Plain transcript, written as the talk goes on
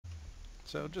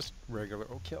So just regular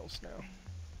old kills now.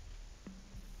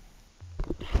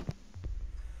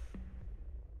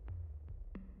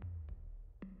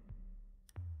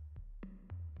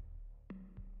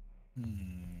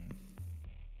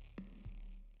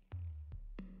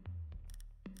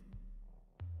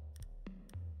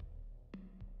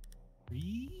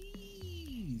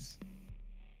 Please.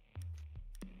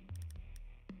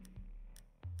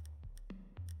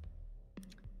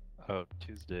 Oh,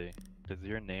 Tuesday. Does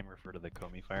your name refer to the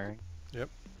Comey firing? Yep.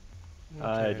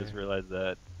 I just realized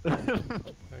that.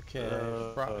 Okay,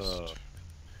 Frost.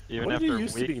 Even What did after he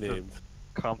used to be weeks of named?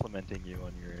 complimenting you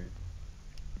on your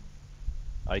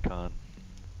icon.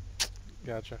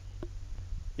 Gotcha.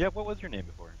 Yeah, what was your name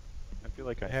before? I feel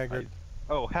like Haggard.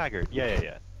 Oh, Haggard.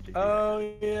 Yeah. JP Oh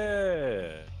Haggard.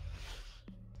 yeah.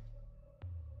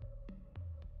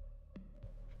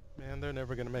 Man, they're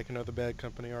never gonna make another bad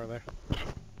company, are they?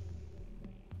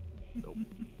 Nope.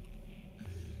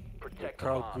 Protect the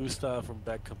Carl bomb. Gustav from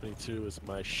Bad Company 2 is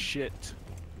my shit.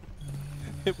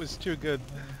 It was too good.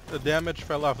 The damage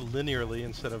fell off linearly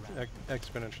instead of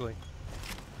exponentially.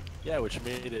 Yeah, which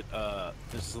made it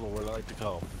this little word I like to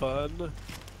call fun.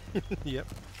 Yep.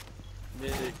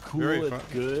 Made it cool Very and fun.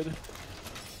 good. Op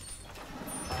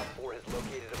 4 has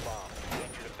located a bomb.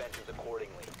 Change your defenses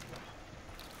accordingly.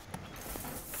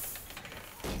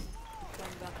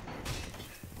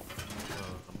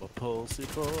 I'm a pulsy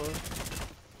boy.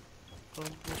 I'm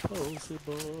a pulsy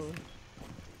boy.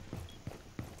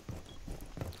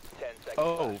 10 seconds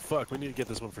Oh left. fuck, we need to get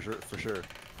this one for sure.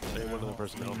 Hey, one other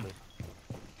person help me.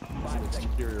 5 seconds.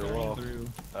 Exterior wall. Through.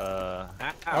 I'll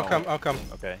come.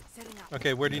 Okay.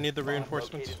 Okay, where do you need the Bomb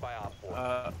reinforcements? located by Op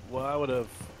 4. Well, I would have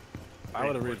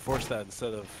reinforced that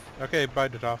instead of. Okay, bye,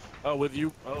 Dotov. Oh, with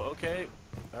you. Oh, okay.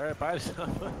 All right, bye.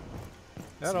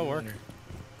 That'll See you work. later.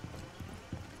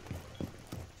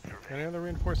 Any other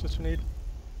reinforcements you need?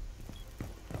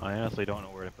 I honestly don't know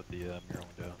where to put the mirror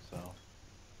window, so.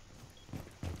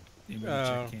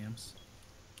 Anybody check cams?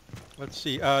 Let's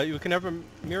see. You can have a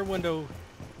mirror window.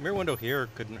 Mirror window here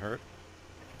couldn't hurt.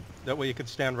 That way you could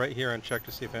stand right here and check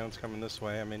to see if anyone's coming this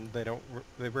way. I mean, they don't.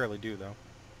 They rarely do though.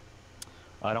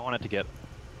 I don't want it to get.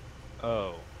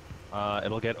 Oh.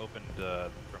 It'll get opened from the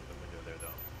window there,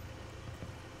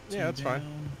 though. Yeah, Two that's fine.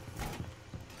 down.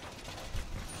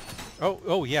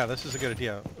 Oh yeah, this is a good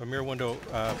idea. A mirror window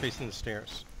facing the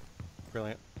stairs.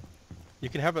 Brilliant. You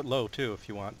can have it low too if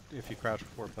you want, if you crouch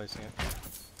before placing it.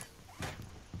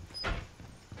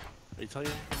 They tell you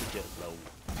to get low.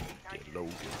 Get low.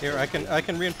 Here, I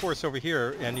can reinforce over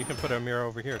here, and you can put a mirror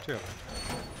over here too.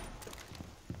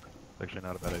 It's actually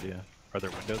not a bad idea. Are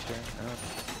there windows here?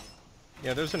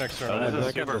 Yeah, there's an external This window. is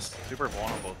I got super, this. super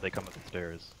vulnerable if they come up the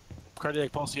stairs.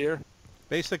 Cardiac pulse here.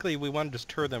 Basically, we want to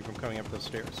deter them from coming up those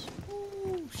stairs. Ooh,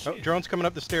 Oh, shit. drone's coming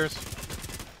up the stairs.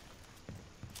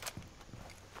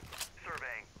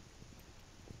 Surveying.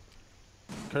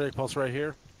 Cardiac pulse right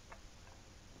here.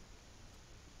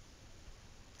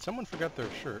 Someone forgot their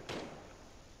shirt.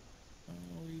 Oh,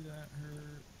 that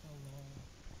hurt a lot.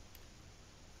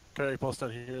 Cardiac pulse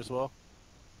down here as well.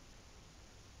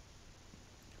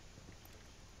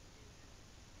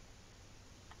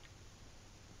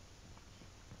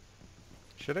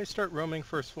 Should I start roaming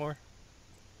first floor?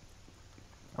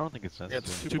 I don't think it's Yeah,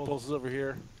 necessary. two pulses over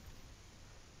here.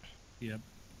 Yep.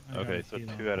 I got Okay, a so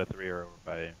hit 2 on out of 3 are over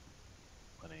by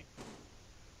plenty.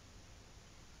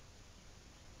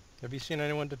 Have you seen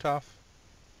anyone, Dotov?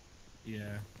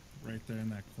 Yeah, right there in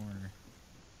that corner.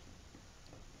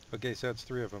 Okay, so that's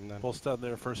 3 of them then. Pulse down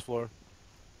there, first floor.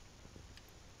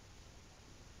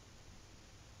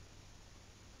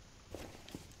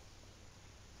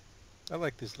 I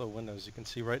like these low windows. You can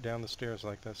see right down the stairs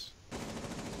like this.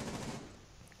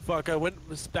 Fuck, I went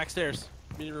backstairs.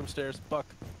 Meeting room stairs. Fuck.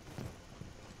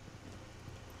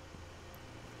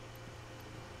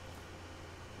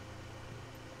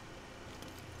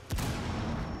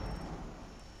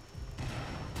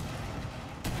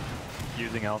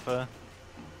 Using alpha.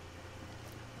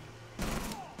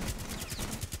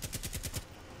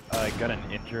 I got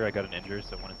an injure,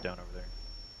 so one is down over there.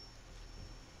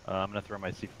 I'm gonna throw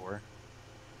my C4. C4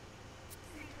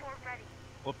 ready.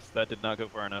 Whoops, that did not go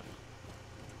far enough.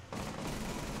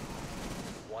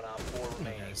 One Op 4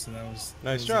 remaining. Okay, so that was Nice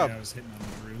that was job. The guy I was hitting on the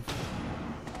roof.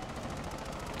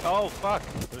 Oh fuck!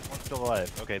 There's one still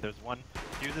alive. Okay, there's one.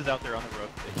 Hughes is out there on the roof.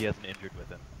 He has an injured with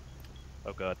him.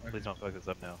 Oh god, Okay. please don't fuck this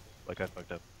up now. Like I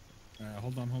fucked up.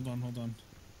 Hold on.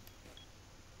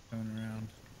 Going around.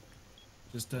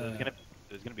 Just There's gonna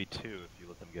be 2 if you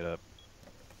let them get up.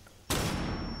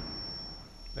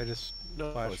 They just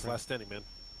No, flashed it's me. last standing, man.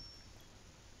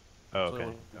 Oh, There's okay.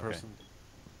 only one Okay. person.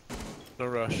 No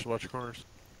rush. Watch your corners.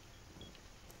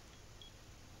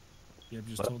 Yep,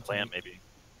 just Left hold plant, tight. maybe.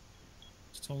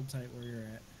 Just hold tight where you're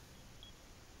at.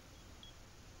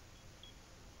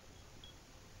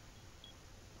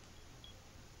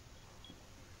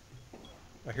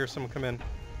 I hear someone come in.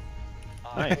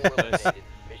 Nice. Op 4 eliminated.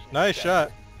 Mission Nice success.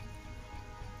 shot.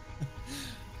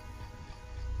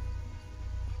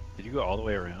 Did you go all the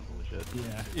way around? Holy shit.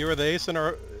 Yeah. You were the ace in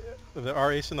our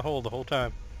ace in the hole the whole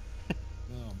time.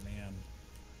 Oh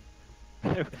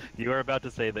man. You were about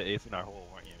to say the ace in our hole,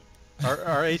 weren't you?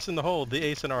 Our ace in the hole, the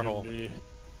ace in our hole. You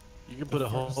can put a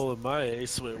hole in my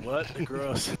ace. Wait, what?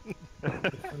 Gross.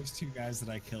 The first two guys that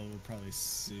I killed were probably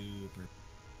super.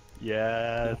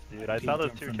 Yes, dude. I saw Peeked those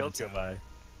up 2 from kills the go by.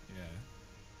 Yeah.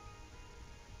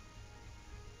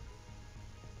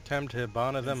 Time to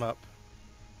Hibana them up.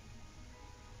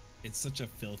 It's such a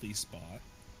filthy spot.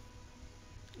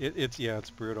 It's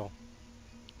brutal.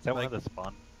 Is that one Like- of the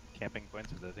spawn camping points?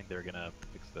 Because I think they're gonna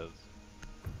fix those.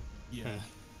 Yeah.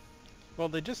 Well,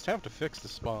 they just have to fix the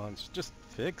spawns. Just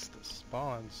fix the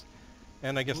spawns.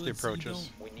 And I guess Well, the it's- you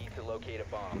approaches. We need to locate a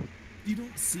bomb. You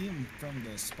don't see them from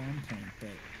the spawn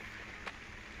point,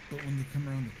 but when they come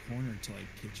around the corner to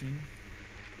like kitchen,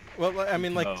 Well, I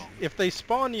mean, like, Oh. if they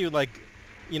spawn you, like,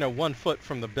 1 foot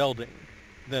from the building,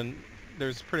 then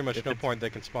there's pretty much If no it's- point they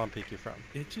can spawn peek you from.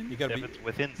 kitchen. You gotta If be, it's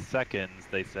within seconds,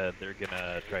 they said they're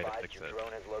gonna try to Advise fix your it.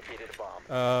 drone has located a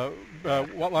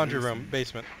bomb. what laundry room?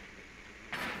 Basement.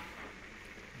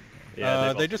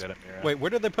 Yeah, they've they also just, got a mirror. wait, where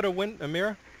did they put a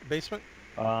mirror? Basement?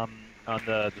 On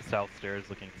the south stairs,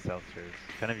 looking at the south stairs.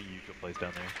 Kind of a usual place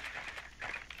down there.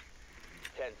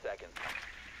 10 seconds.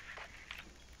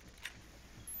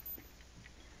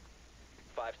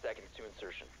 5 seconds to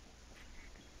insertion.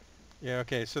 Yeah,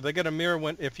 okay, so they got a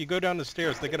mirror if you go down the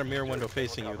stairs, they got a mirror window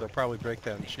facing you. They'll probably break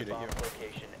that and shoot at Bomb you.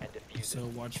 location and defuse So it.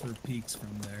 watch for peaks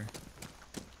from there.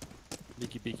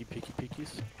 Peeky, peeky, peeky,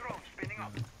 peekies.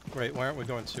 Wait, why aren't we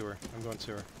going sewer? I'm going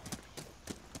sewer.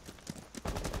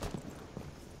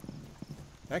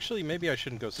 Actually, maybe I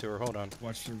shouldn't go sewer. Hold on.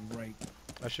 Watch the right.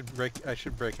 I should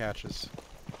break hatches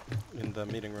in the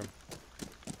meeting room.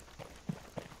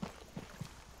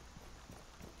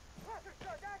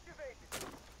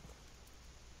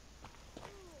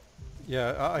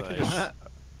 Yeah, I can just.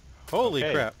 Holy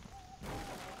Okay. crap!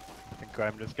 I think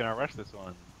I'm just gonna rush this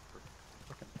one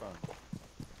for fucking fun.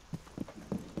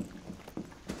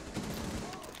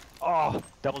 Oh,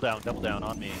 double down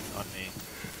on me,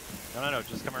 No,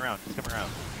 just come around,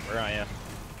 where I am.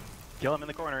 Kill him in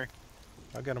the corner.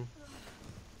 I'll get him.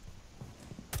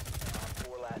 Op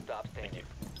 4 last stop standing.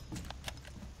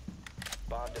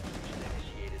 Bomb diffusion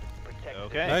initiated. Protect the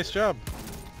Okay. Nice job.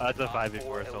 It's a Op 5v4,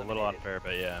 four so a little eliminated. unfair,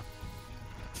 but yeah.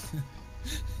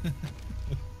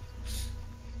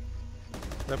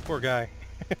 That poor guy.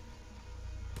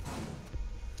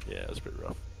 Yeah, it was pretty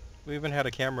rough. We even had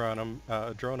a camera on him,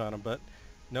 a drone on him, but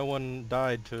no one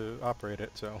died to operate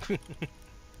it. So.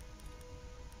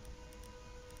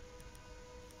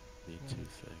 Me too,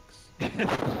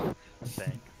 thanks.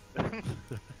 Thanks.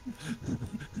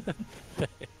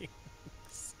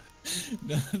 Thanks.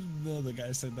 No, the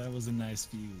guy said that was a nice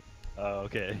view. Oh,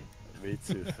 okay. Me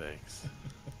too, thanks.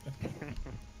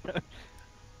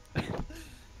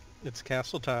 It's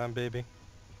castle time, baby.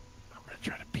 I'm gonna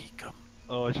try to peek him.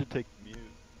 Oh, I should take mute.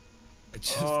 I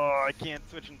just, Oh, I can't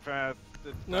switch in fast.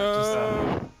 It's not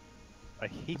No. I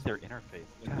hate their interface.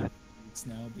 God. it's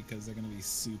now because they're gonna be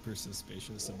super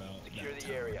suspicious about Secure that the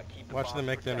tower. area. Keep the Watch bomb them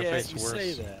make the protected. interface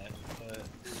worse. that,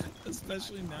 but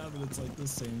Especially now that it's like the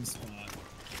same spot.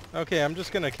 Okay, I'm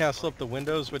just gonna castle up the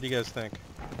windows. What do you guys think?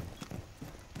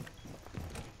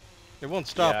 It won't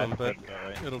stop Yeah, I them, but think so,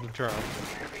 right? it'll deter them.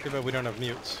 Too bad we don't have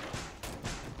mutes.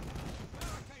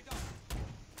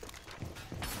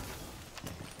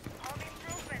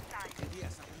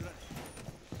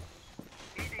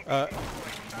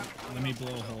 Let me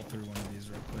blow a hole through one of these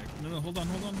real quick. No, hold on.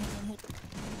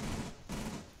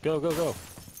 go, go, go.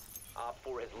 Op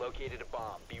 4 has located a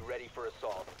bomb. Be ready for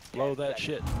assault. Blow 10 that seconds.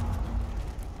 shit.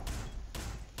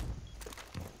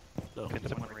 No, Can come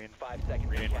someone on. 5 seconds.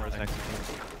 to reinforce count. next to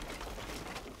me?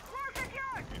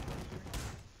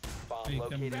 Bomb Are you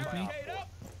coming located with by me? Op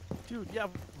 4. Dude, yeah,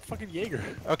 fucking Jaeger.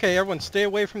 Okay, everyone, stay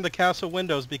away from the castle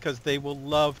windows because they will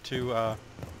love to.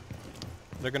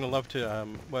 They're gonna love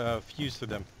to fuse through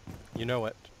them. You know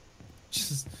it.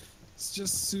 It's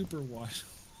just super watch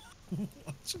for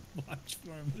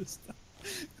him this time.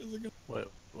 'Cause they're gonna-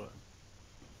 What?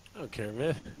 I don't care,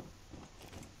 man.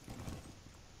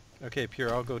 Okay,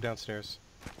 Pure, I'll go downstairs.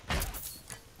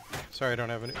 Sorry, I don't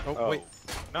have any. Oh, Oh, wait.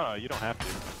 no, you don't have to.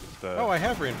 Just, Oh, I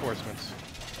have reinforcements.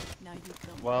 No Now you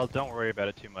tell me. Well, don't worry about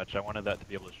it too much. I wanted that to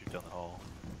be able to shoot down the hall.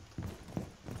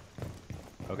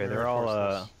 Okay, they're all over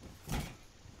on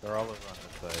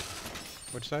this side.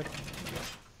 Which side?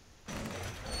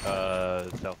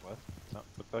 Southwest.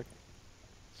 Looks like.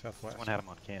 Southwest. Someone had them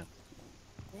on cans.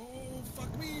 Oh,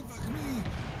 fuck me, fuck me.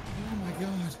 Oh my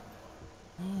god.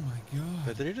 Oh my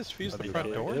god. Did they just fuse Are the they front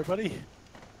right door? There, buddy.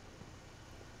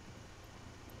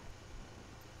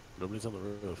 Nobody's on the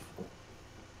roof.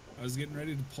 I was getting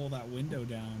ready to pull that window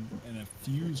down and a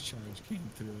fuse charge came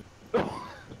through.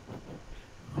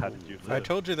 How did you live? I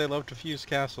told you they love to fuse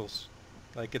castles.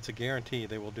 Like, it's a guarantee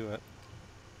they will do it.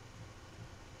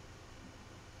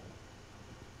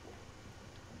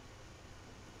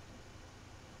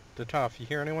 Datoff, you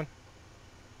hear anyone?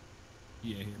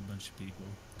 Yeah, I hear a bunch of people.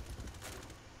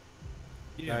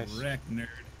 Yeah, Nice. wreck, nerd.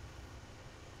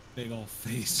 Big ol'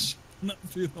 face shooting up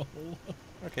through the hole.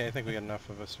 Okay, I think we got enough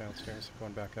of us downstairs.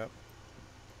 Going back up.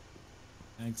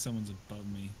 I think someone's above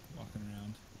me walking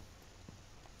around.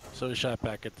 So we shot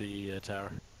back at the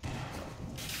tower.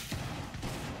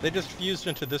 They just fused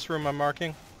into this room I'm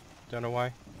marking. Don't know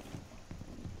why.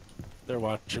 They're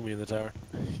watching me in the tower.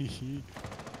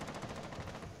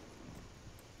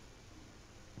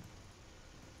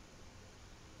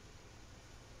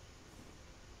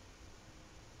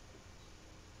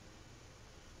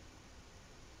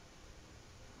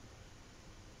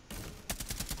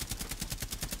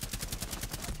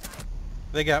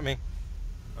 They got me.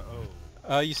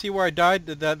 Uh-oh. You see where I died?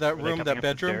 That Were they room, coming that up the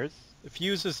bedroom? stairs? The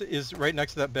fuse is right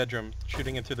next to that bedroom,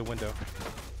 shooting in through the window.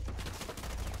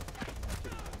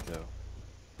 So.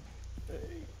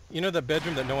 You know that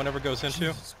bedroom that no one ever goes into?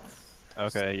 Jesus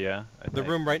Okay, yeah. The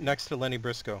room right next to Lenny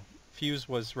Briscoe. Fuse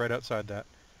was right outside that.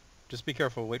 Just be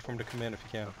careful. Wait for him to come in if you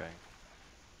can. Okay.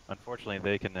 Unfortunately,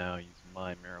 they can now use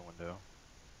my mirror window.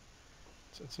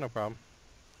 It's no problem.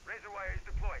 Razor wire is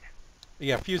deployed.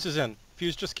 Yeah, Fuse is in.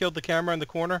 Fuse just killed the camera in the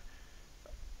corner.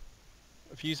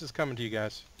 Fuse is coming to you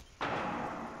guys. That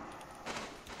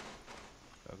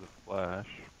was a flash.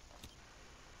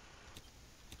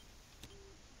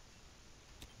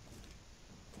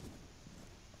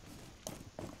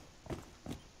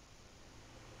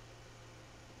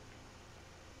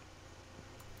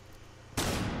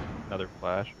 Another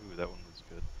flash. Ooh, that one was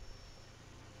good.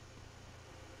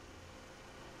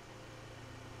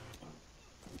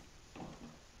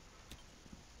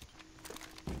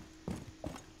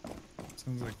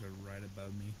 Sounds like they're right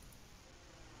above me.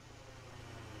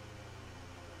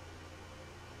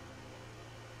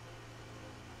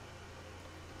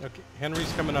 Okay,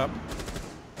 Henry's coming up.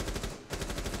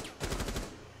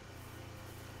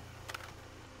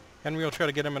 Henry will try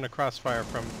to get him in a crossfire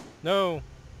from... No!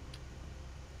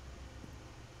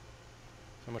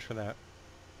 So much for that.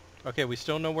 Okay, we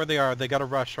still know where they are. They got to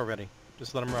rush already.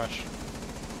 Just let them rush.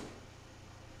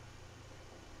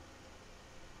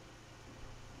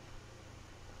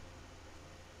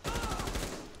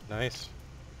 Nice.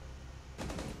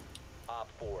 Op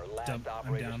 4, last I'm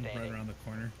operator down standing. right around the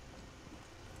corner.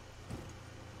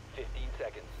 15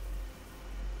 seconds.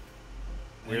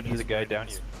 Where did the guy down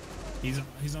here? He's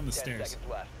on the 10 stairs. seconds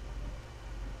left.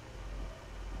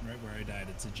 Right where I died.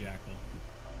 It's a jackal.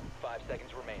 5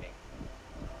 seconds remaining.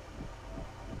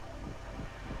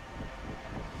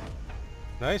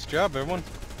 Nice job, everyone.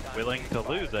 Willing to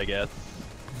lose, I guess.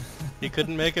 He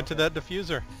couldn't make it to that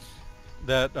diffuser.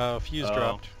 That fuse Oh.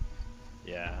 dropped.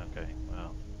 Yeah, okay,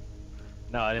 well.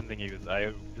 No, I didn't think he was.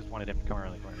 I just wanted him to come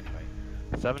around the corner anyway.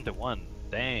 7-1.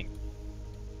 Dang.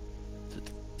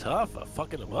 Tough. I'm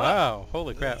fucking him up. Wow,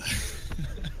 holy crap.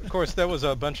 Of course, that was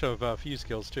a bunch of fuse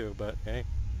kills too, but hey,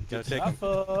 you gotta take 'em.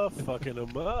 Tough. Fucking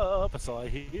him up. That's all I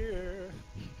hear.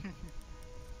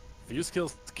 Fuse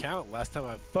kills count. Last time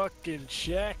I fucking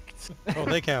checked. Oh,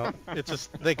 they count. It's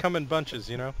just, they come in bunches,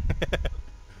 you know?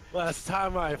 Last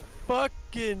time I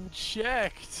fucking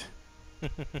checked.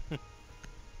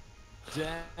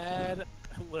 Dad,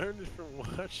 I learned it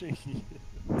from watching you.